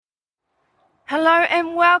Hello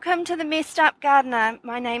and welcome to the Messed Up Gardener.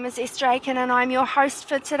 My name is Esther Aiken and I'm your host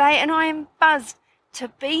for today, and I am buzzed to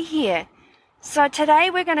be here. So today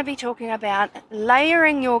we're going to be talking about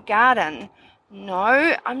layering your garden.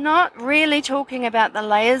 No, I'm not really talking about the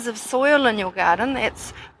layers of soil in your garden.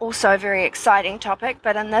 That's also a very exciting topic,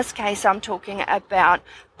 but in this case I'm talking about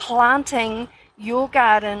planting your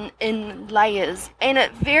garden in layers, and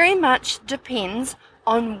it very much depends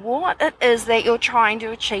on what it is that you're trying to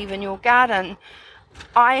achieve in your garden.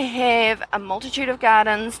 I have a multitude of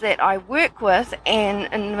gardens that I work with,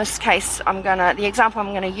 and in this case the example I'm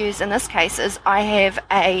going to use in this case is I have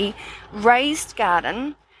a raised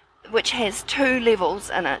garden which has 2 levels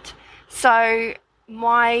in it. So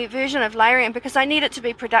my version of layering, because I need it to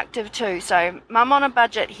be productive too, so I'm on a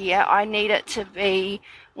budget here, I need it to be,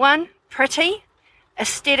 1, pretty,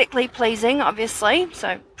 aesthetically pleasing, obviously,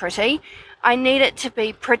 so pretty. I need it to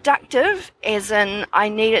be productive, as in I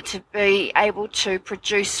need it to be able to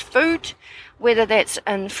produce food, whether that's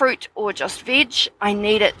in fruit or just veg. I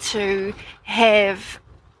need it to have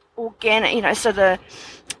organic, the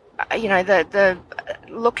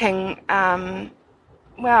looking, again,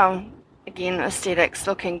 aesthetics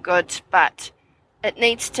looking good, but it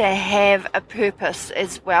needs to have a purpose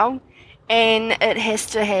as well. And it has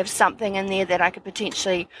to have something in there that I could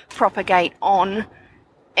potentially propagate on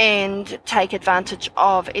and take advantage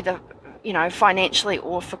of, either financially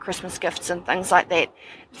or for Christmas gifts and things like that,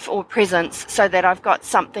 or presents, so that I've got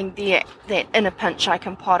something there that in a pinch I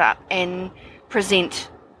can pot up and present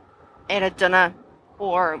at a dinner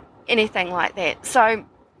or anything like that. So,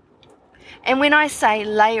 and when I say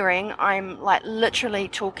layering, I'm like literally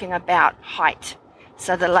talking about height,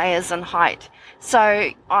 so the layers in height.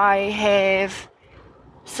 So I have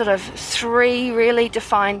sort of 3 really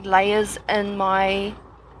defined layers in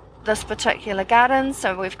this particular garden.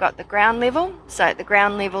 So we've got the ground level. So the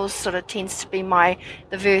ground level sort of tends to be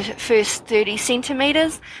the first 30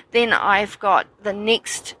 centimeters. Then I've got the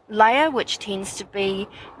next layer, which tends to be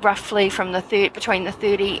roughly from between the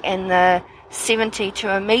 30 and the 70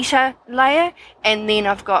 to a meter layer. And then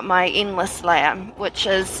I've got my endless layer, which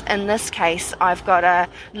is, in this case, I've got a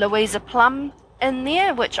Louisa plum in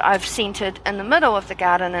there, which I've centered in the middle of the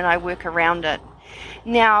garden, and I work around it.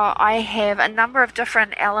 Now, I have a number of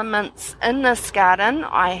different elements in this garden.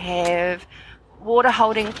 I have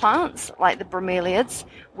water-holding plants, like the bromeliads,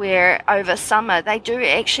 where over summer they do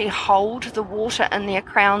actually hold the water in their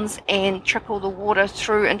crowns and trickle the water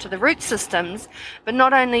through into the root systems. But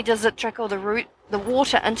not only does it trickle the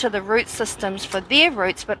water into the root systems for their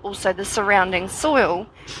roots, but also the surrounding soil.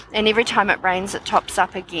 And every time it rains, it tops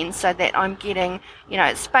up again, so that I'm getting,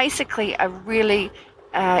 it's basically a really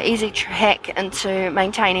easy hack into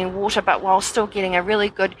maintaining water, but while still getting a really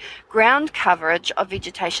good ground coverage of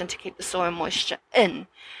vegetation to keep the soil moisture in.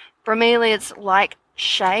 Bromeliads like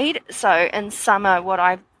shade, so in summer,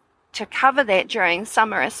 to cover that during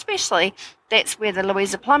summer especially, that's where the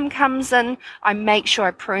Louisa plum comes in. I make sure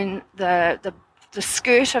I prune the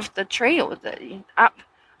skirt of the tree or up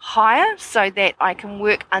higher, so that I can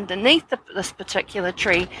work underneath this particular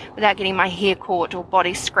tree without getting my hair caught or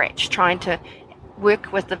body scratched trying to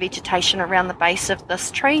work with the vegetation around the base of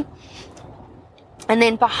this tree. And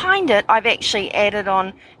then behind it, I've actually added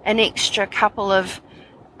on an extra couple of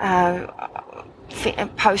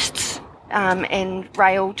posts and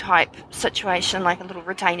rail type situation, like a little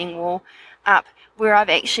retaining wall up, where I've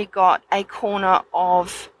actually got a corner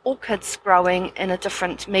of orchids growing in a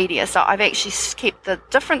different media. So I've actually kept the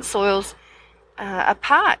different soils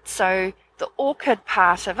apart. So the orchid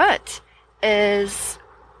part of it is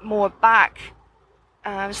more bark,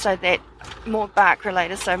 so that more bark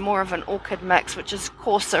related, so more of an orchid mix, which is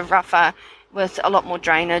coarser, rougher, with a lot more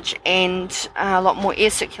drainage and a lot more air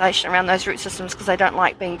circulation around those root systems, because they don't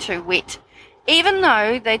like being too wet, even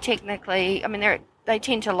though they technically, they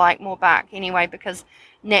tend to like more bark anyway, because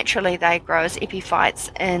naturally they grow as epiphytes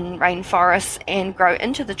in rainforests and grow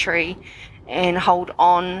into the tree and hold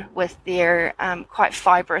on with their quite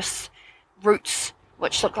fibrous roots,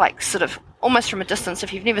 which look like, sort of almost from a distance,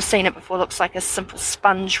 if you've never seen it before, looks like a simple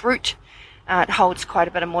sponge root. It holds quite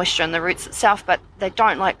a bit of moisture in the roots itself, but they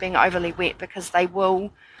don't like being overly wet because they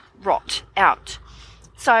will rot out.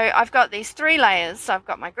 So I've got these 3 layers. So I've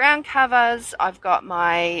got my ground covers, I've got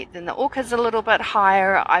then the orchids a little bit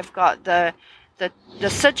higher, I've got the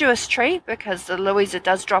deciduous tree, because the Louisa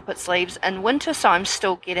does drop its leaves in winter, so I'm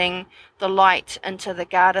still getting the light into the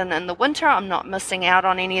garden in the winter. I'm not missing out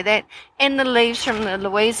on any of that. And the leaves from the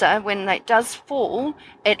Louisa, when it does fall,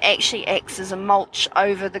 it actually acts as a mulch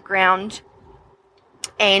over the ground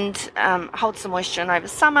and holds the moisture in over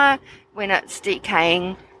summer. When it's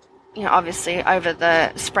decaying, obviously over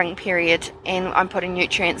the spring period, and I'm putting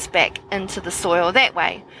nutrients back into the soil that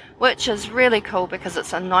way, which is really cool because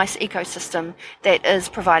it's a nice ecosystem that is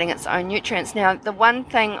providing its own nutrients. Now, the one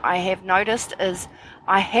thing I have noticed is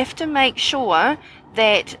I have to make sure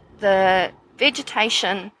that the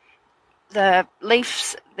vegetation, the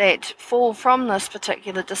leaves that fall from this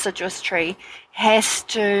particular deciduous tree has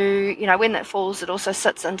to, when it falls, it also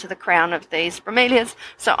sits into the crown of these bromeliads.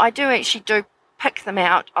 So I do pick them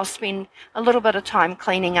out. I'll spend a little bit of time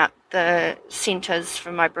cleaning up the centers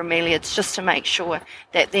for my bromeliads just to make sure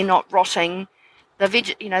that they're not rotting. The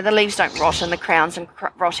leaves don't rot in the crowns and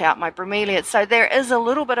rot out my bromeliads. So there is a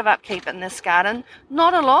little bit of upkeep in this garden.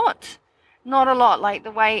 Not a lot, like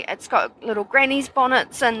the way it's got little granny's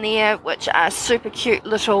bonnets in there, which are super cute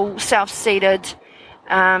little self-seeded.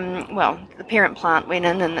 The parent plant went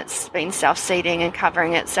in and it's been self-seeding and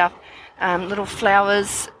covering itself. Little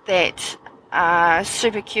flowers that are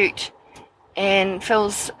super cute and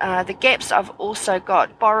fills the gaps. I've also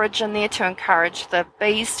got borage in there to encourage the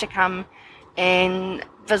bees to come and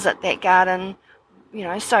visit that garden.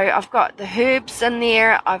 So I've got the herbs in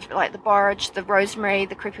there. I've like the borage, the rosemary,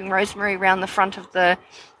 the creeping rosemary around the front of the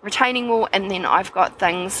retaining wall, and then I've got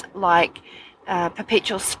things like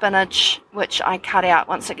perpetual spinach, which I cut out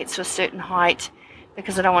once it gets to a certain height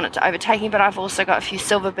because I don't want it to overtake me. But I've also got a few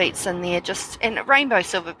silver beets in there, and rainbow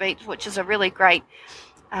silver beets, which is a really great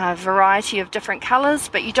variety of different colours,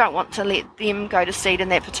 but you don't want to let them go to seed in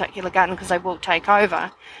that particular garden because they will take over.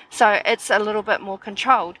 So it's a little bit more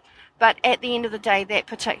controlled. But at the end of the day, that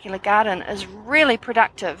particular garden is really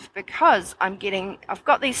productive because I've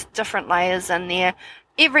got these different layers in there.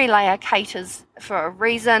 Every layer caters for a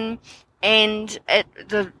reason, and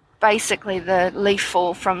basically the leaf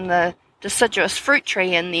fall from the deciduous fruit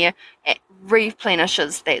tree in there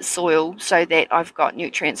replenishes that soil so that I've got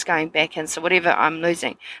nutrients going back in. So whatever I'm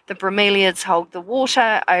losing, the bromeliads hold the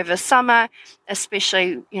water over summer,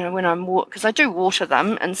 especially when because I do water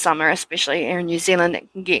them in summer, especially here in New Zealand.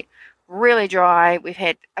 It can get really dry. We've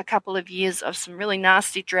had a couple of years of some really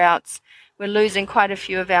nasty droughts. We're losing quite a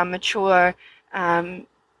few of our mature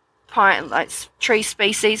tree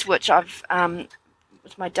species, which I've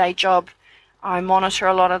with my day job, I monitor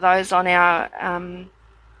a lot of those on our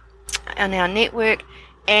network,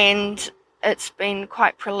 and it's been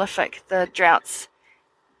quite prolific, the droughts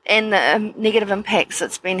and the negative impacts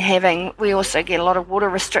it's been having. We also get a lot of water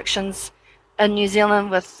restrictions in New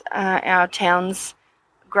Zealand with our towns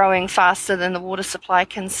growing faster than the water supply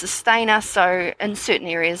can sustain us, so in certain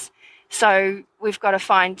areas. So we've got to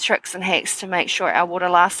find tricks and hacks to make sure our water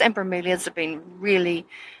lasts, and bromeliads have been really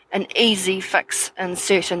an easy fix in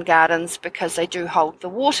certain gardens because they do hold the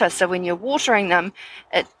water. So when you're watering them,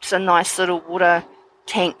 it's a nice little water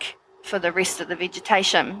tank for the rest of the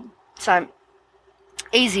vegetation. So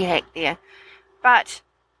easy hack there. But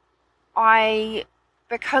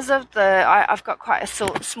because of I've got quite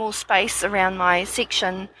a small space around my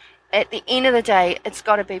section, at the end of the day, it's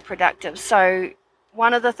got to be productive. So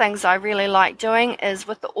one of the things I really like doing is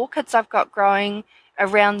with the orchids I've got growing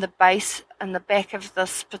around the base and the back of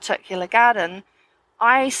this particular garden,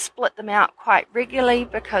 I split them out quite regularly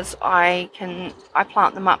because I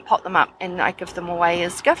plant them up, pot them up, and I give them away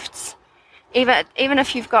as gifts. Even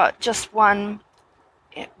if you've got just one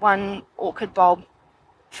orchid bulb,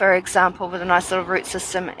 for example, with a nice little root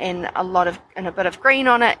system and a bit of green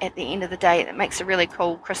on it, at the end of the day, it makes a really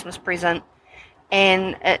cool Christmas present,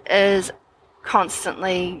 and it is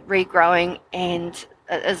constantly regrowing, and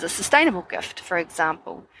it is a sustainable gift, for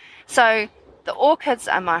example. So the orchids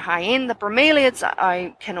are my high end. The bromeliads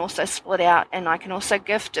I can also split out, and I can also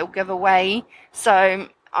gift or give away. So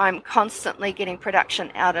I'm constantly getting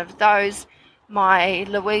production out of those. My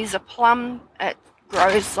Louisa plum, it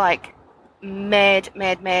grows like mad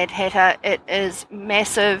hatter. It is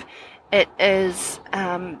massive. It is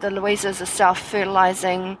the Louisa is a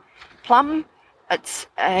self-fertilizing plum. It's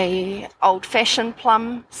a old-fashioned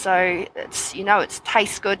plum, so it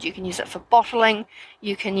tastes good. You can use it for bottling.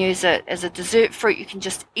 You can use it as a dessert fruit. You can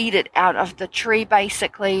just eat it out of the tree,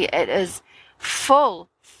 basically. It is full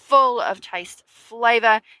of taste,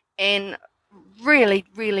 flavor, and really,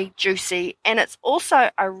 really juicy. And it's also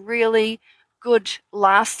a really good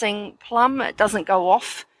lasting plum. It doesn't go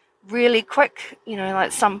off really quick.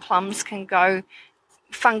 Like some plums can go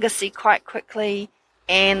fungusy quite quickly,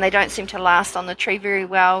 and they don't seem to last on the tree very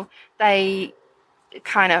well. They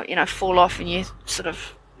kind of, fall off, and you sort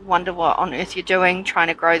of wonder what on earth you're doing trying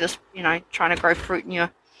to grow this, trying to grow fruit in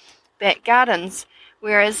your back gardens.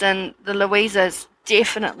 Whereas in the Louisa is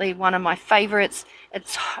definitely one of my favorites.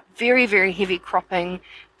 It's very, very heavy cropping,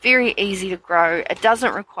 very easy to grow. It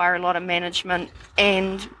doesn't require a lot of management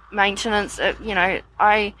and maintenance.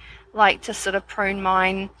 I like to sort of prune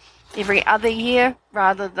mine every other year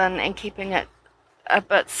and keeping it a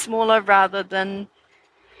bit smaller rather than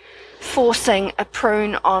forcing a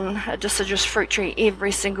prune on a deciduous fruit tree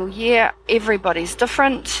every single year. Everybody's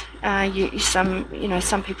different.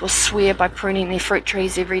 Some people swear by pruning their fruit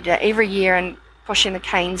trees every year and pushing the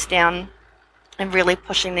canes down and really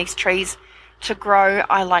pushing these trees to grow.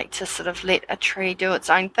 I like to sort of let a tree do its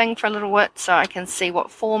own thing for a little bit so I can see what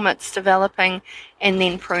form it's developing and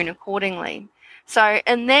then prune accordingly. So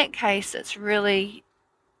in that case, it's really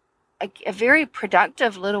a very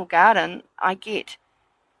productive little garden. I get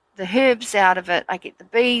the herbs out of it, I get the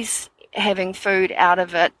bees having food out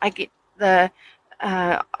of it, I get the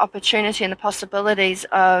opportunity and the possibilities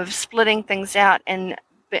of splitting things out and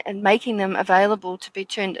making them available to be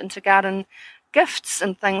turned into garden gifts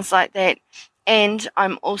and things like that. And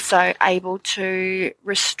I'm also able to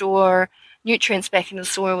restore nutrients back into the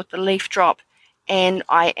soil with the leaf drop, and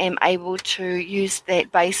I am able to use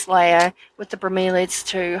that base layer with the bromeliads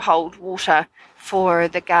to hold water for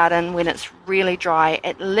the garden when it's really dry.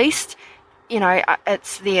 At least,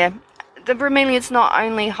 it's there. The bromeliads not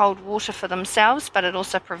only hold water for themselves, but it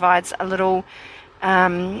also provides a little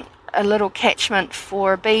catchment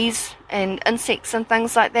for bees and insects and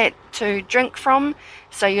things like that to drink from.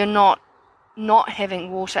 So you're not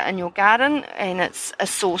having water in your garden, and it's a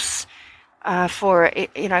source for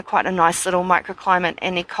quite a nice little microclimate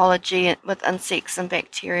and ecology with insects and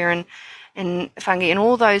bacteria and fungi and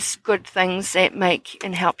all those good things that make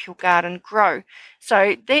and help your garden grow.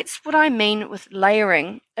 So that's what I mean with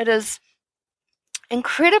layering. It is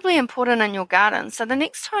incredibly important in your garden. So the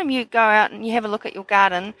next time you go out and you have a look at your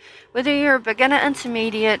garden, whether you're a beginner,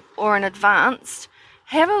 intermediate, or an advanced,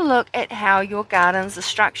 have a look at how your gardens are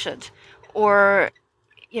structured. Or,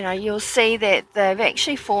 you'll see that they've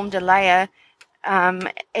actually formed a layer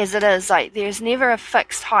as it is. Like, there's never a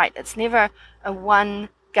fixed height. It's never a one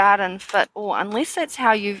garden fit all, unless that's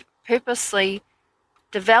how you've purposely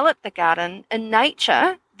developed the garden. In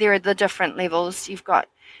nature, there are the different levels. You've got,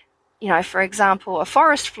 for example, a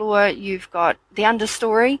forest floor, you've got the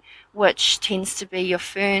understory, which tends to be your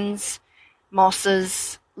ferns,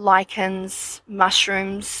 mosses, lichens,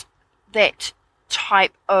 mushrooms, that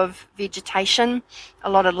type of vegetation, a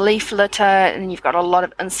lot of leaf litter, and you've got a lot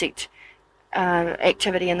of insect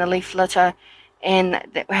activity in the leaf litter, and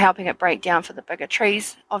that we're helping it break down for the bigger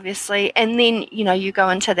trees, obviously. And then, you go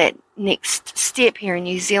into that next step. Here in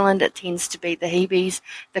New Zealand, it tends to be the hebes,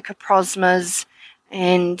 the coprosmas,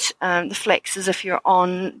 and the flaxes if you're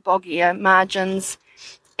on boggier margins.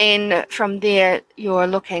 And from there, you're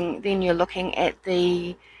looking at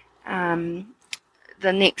the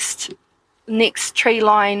next tree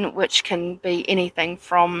line, which can be anything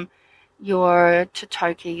from your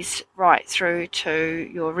totokis right through to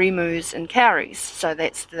your remus and kauris. So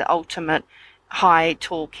that's the ultimate high,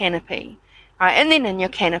 tall canopy. And then in your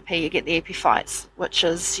canopy, you get the epiphytes, which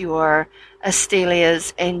is your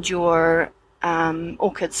astellias and your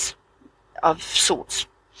orchids of sorts.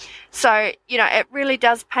 So, it really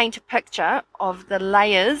does paint a picture of the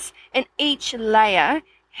layers, and each layer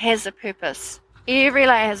has a purpose. Every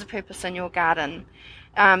layer has a purpose in your garden.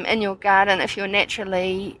 If you're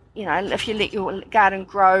naturally, if you let your garden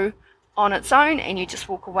grow on its own and you just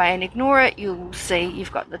walk away and ignore it, you'll see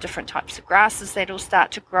you've got the different types of grasses that'll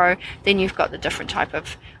start to grow. Then you've got the different type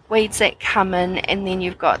of weeds that come in, and then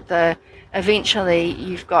eventually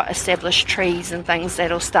you've got established trees and things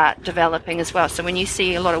that'll start developing as well. So when you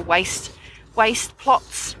see a lot of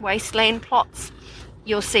wasteland plots,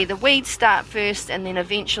 you'll see the weeds start first, and then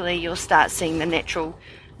eventually you'll start seeing the natural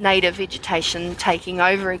native vegetation taking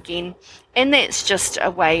over again. And that's just a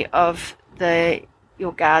way of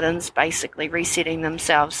your gardens basically resetting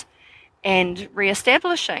themselves and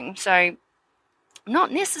re-establishing. So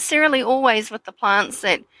not necessarily always with the plants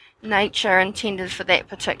that nature intended for that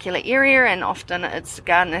particular area, and often it's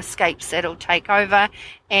garden escapes that'll take over,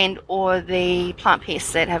 and or the plant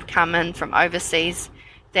pests that have come in from overseas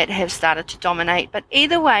that have started to dominate. But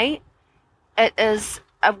either way, it is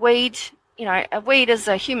a weed. A weed is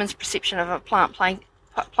a human's perception of a plant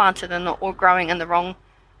planted or growing in the wrong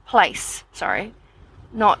place. Sorry,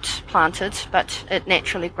 not planted, but it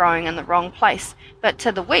naturally growing in the wrong place. But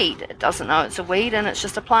to the weed, it doesn't know it's a weed, and it's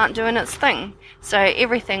just a plant doing its thing. So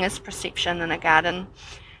everything is perception in a garden.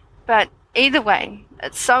 But either way,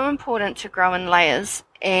 it's so important to grow in layers,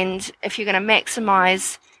 and if you're going to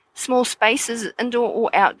maximize small spaces, indoor or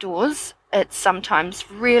outdoors, it sometimes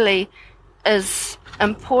really is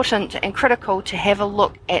important and critical to have a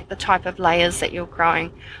look at the type of layers that you're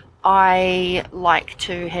growing. I like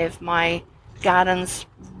to have my gardens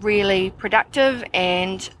really productive,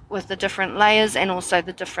 and with the different layers and also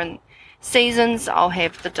the different seasons, I'll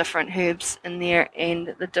have the different herbs in there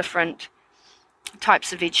and the different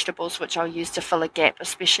types of vegetables which I'll use to fill a gap.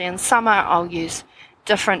 Especially in summer, I'll use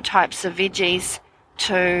different types of veggies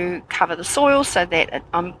to cover the soil so that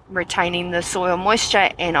I'm retaining the soil moisture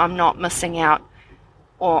and I'm not missing out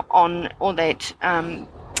on all that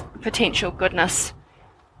potential goodness.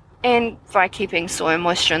 And by keeping soil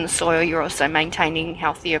moisture in the soil, you're also maintaining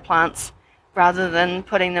healthier plants rather than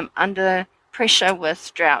putting them under pressure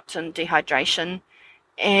with drought and dehydration.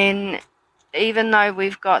 And even though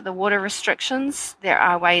we've got the water restrictions, there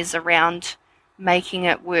are ways around making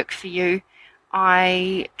it work for you.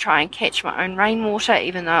 I try and catch my own rainwater.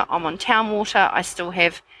 Even though I'm on town water, I still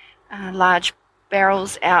have large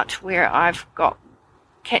barrels out where I've got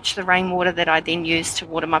catch the rainwater that I then use to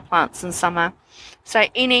water my plants in summer. So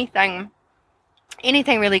anything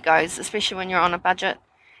really goes, especially when you're on a budget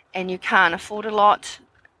and you can't afford a lot.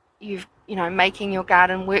 Making your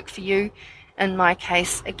garden work for you. In my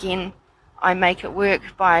case, again, I make it work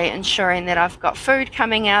by ensuring that I've got food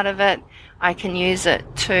coming out of it. I can use it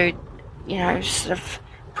to, sort of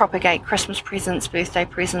propagate Christmas presents, birthday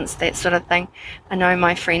presents, that sort of thing. I know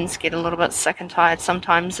my friends get a little bit sick and tired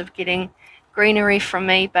sometimes of getting greenery from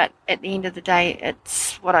me, but at the end of the day,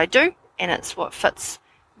 it's what I do and it's what fits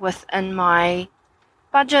within my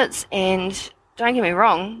budgets. And don't get me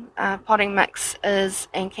wrong, potting mix is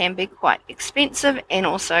and can be quite expensive, and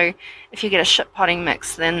also if you get a shit potting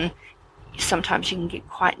mix, then sometimes you can get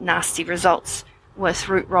quite nasty results with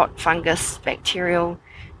root rot, fungus, bacterial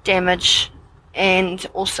damage, and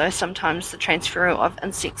also sometimes the transfer of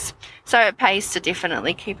insects. So it pays to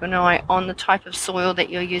definitely keep an eye on the type of soil that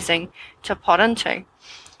you're using to pot into.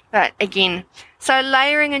 But again, so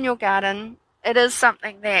layering in your garden, it is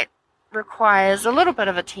something that requires a little bit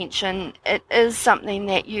of attention. It is something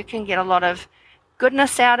that you can get a lot of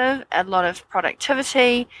goodness out of, a lot of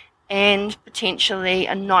productivity, and potentially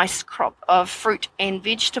a nice crop of fruit and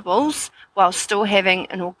vegetables while still having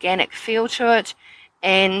an organic feel to it.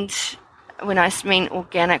 And when I mean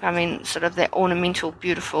organic, I mean sort of that ornamental,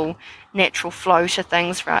 beautiful, natural flow to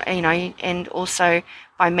things, right? And also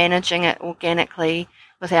by managing it organically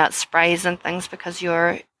without sprays and things, because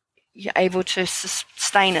you're able to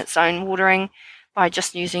sustain its own watering by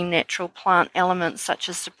just using natural plant elements such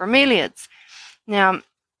as the bromeliads. Now,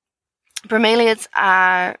 bromeliads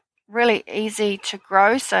are really easy to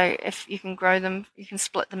grow, so if you can grow them, you can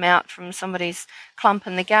split them out from somebody's clump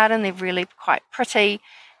in the garden. They're really quite pretty.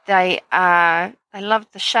 They love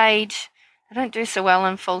the shade. They don't do so well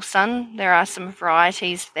in full sun. There are some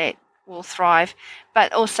varieties that will thrive,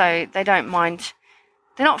 but also they don't mind.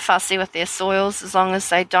 They're not fussy with their soils as long as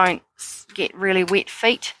they don't get really wet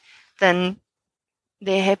feet. Then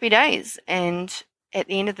they're happy days. And at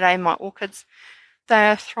the end of the day, my orchids, they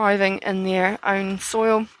are thriving in their own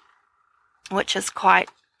soil, which is quite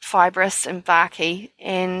fibrous and barky,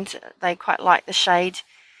 and they quite like the shade.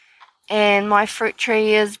 And my fruit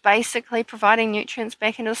tree is basically providing nutrients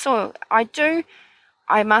back into the soil.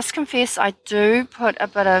 I must confess, I do put a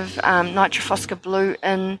bit of nitrofosca blue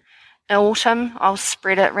in autumn. I'll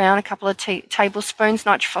spread it around a couple of tablespoons.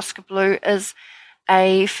 Nitrofosca blue is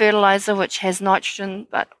a fertilizer which has nitrogen,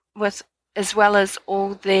 but with as well as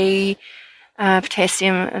all the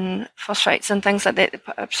potassium and phosphates and things like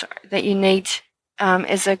that you need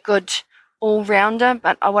as a good all-rounder.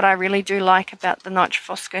 But what I really do like about the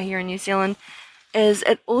nitrofosca here in New Zealand is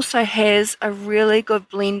it also has a really good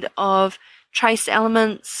blend of trace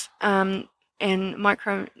elements and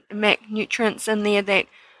macronutrients in there that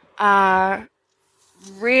are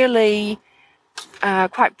really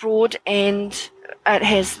quite broad, and it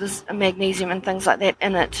has this magnesium and things like that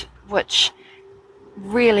in it, which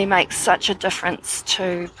really makes such a difference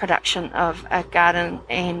to production of a garden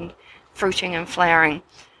and fruiting and flowering.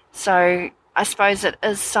 So I suppose it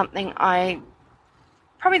is something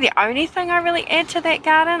probably the only thing I really add to that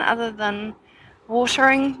garden other than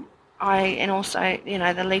watering. And also,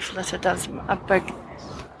 the leaf litter does a big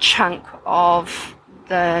chunk of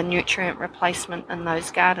the nutrient replacement in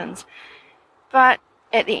those gardens. But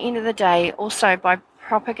at the end of the day, also by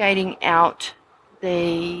propagating out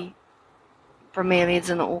the bromeliads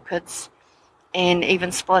and the orchids, and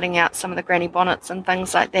even splitting out some of the granny bonnets and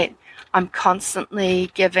things like that, I'm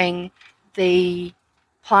constantly giving the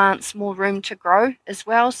plants more room to grow as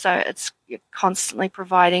well. So you're constantly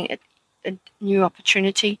providing a new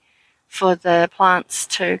opportunity for the plants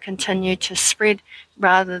to continue to spread,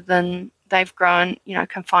 rather than they've grown,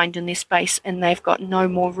 confined in their space and they've got no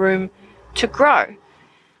more room to grow.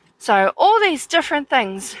 So all these different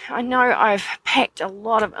things, I know I've packed a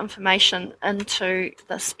lot of information into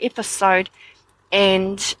this episode,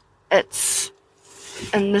 and it's,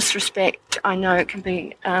 in this respect, I know it can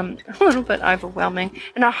be a little bit overwhelming.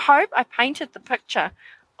 And I hope I painted the picture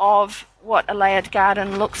of what a layered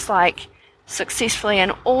garden looks like successfully,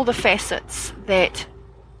 and all the facets that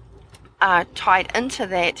are tied into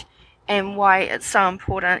that, and why it's so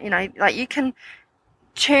important. Like, you can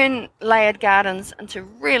turn layered gardens into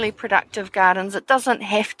really productive gardens. It doesn't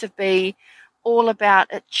have to be all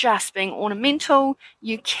about it just being ornamental.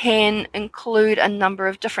 You can include a number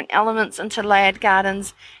of different elements into layered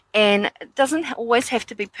gardens, and it doesn't always have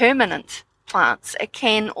to be permanent plants. It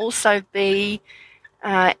can also be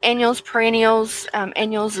annuals, perennials.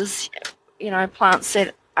 Annuals is, plants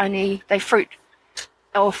that they fruit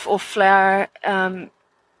or flower in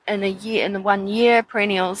a year, in the 1 year.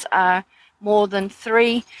 Perennials are more than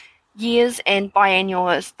 3 years, and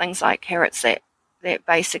biannual is things like carrots that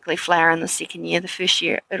basically flower in the second year. The first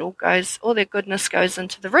year, all their goodness goes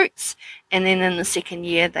into the roots, and then in the second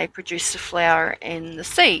year they produce the flower and the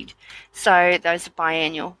seed. So those are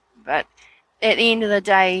biannual. But at the end of the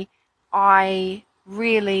day, I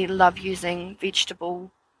really love using vegetable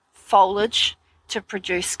foliage to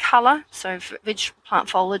produce colour. So vegetable plant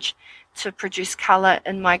foliage to produce colour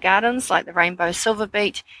in my gardens, like the rainbow silver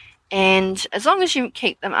beet. And as long as you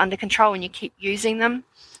keep them under control and you keep using them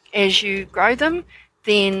as you grow them,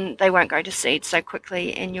 then they won't go to seed so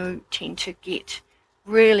quickly, and you tend to get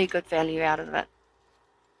really good value out of it.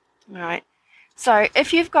 All right. So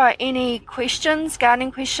if you've got any questions,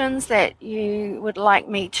 gardening questions that you would like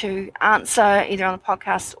me to answer, either on the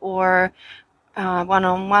podcast or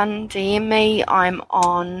one-on-one, DM me. I'm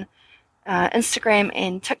on Instagram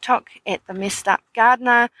and TikTok at the Messed Up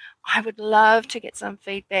Gardener. I would love to get some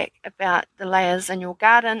feedback about the layers in your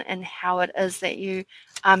garden and how it is that you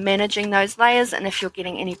are managing those layers, and if you're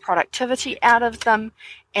getting any productivity out of them,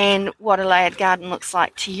 and what a layered garden looks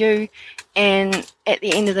like to you. And at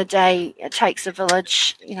the end of the day, it takes a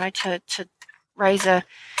village, to raise a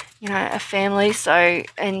family. So,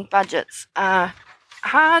 and budgets are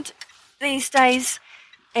hard these days,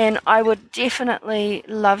 and I would definitely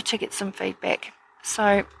love to get some feedback.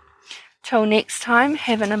 So till next time,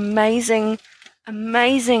 have an amazing,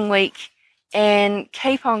 amazing week, and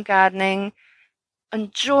keep on gardening.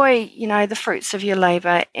 Enjoy, the fruits of your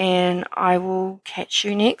labor, and I will catch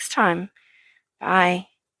you next time. Bye.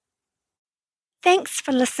 Thanks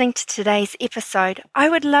for listening to today's episode. I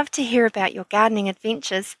would love to hear about your gardening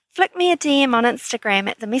adventures. Flick me a DM on Instagram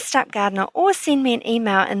at the Messed Up Gardener, or send me an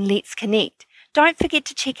email and let's connect. Don't forget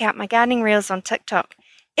to check out my gardening reels on TikTok.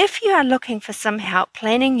 If you are looking for some help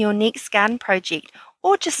planning your next garden project,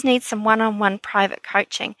 or just need some one-on-one private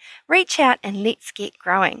coaching, reach out and let's get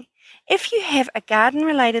growing. If you have a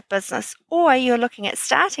garden-related business, or you're looking at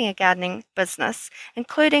starting a gardening business,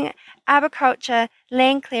 including arboriculture,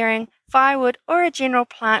 land clearing, firewood, or a general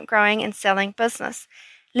plant growing and selling business,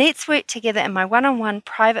 let's work together in my one-on-one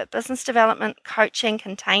private business development coaching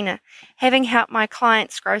container, having helped my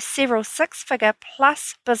clients grow several six-figure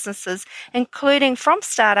plus businesses, including from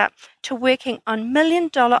startup to working on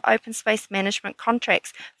million-dollar open space management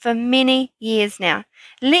contracts for many years now.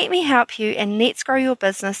 Let me help you, and let's grow your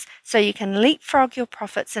business so you can leapfrog your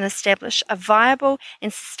profits and establish a viable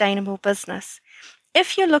and sustainable business.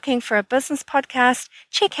 If you're looking for a business podcast,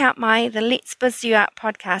 check out the Let's Biz You Out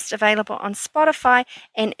podcast, available on Spotify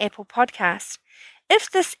and Apple Podcasts. If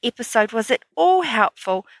this episode was at all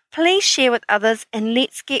helpful, please share with others, and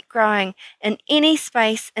let's get growing in any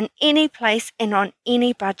space, in any place, and on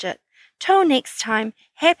any budget. Till next time,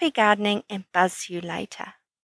 happy gardening, and buzz you later.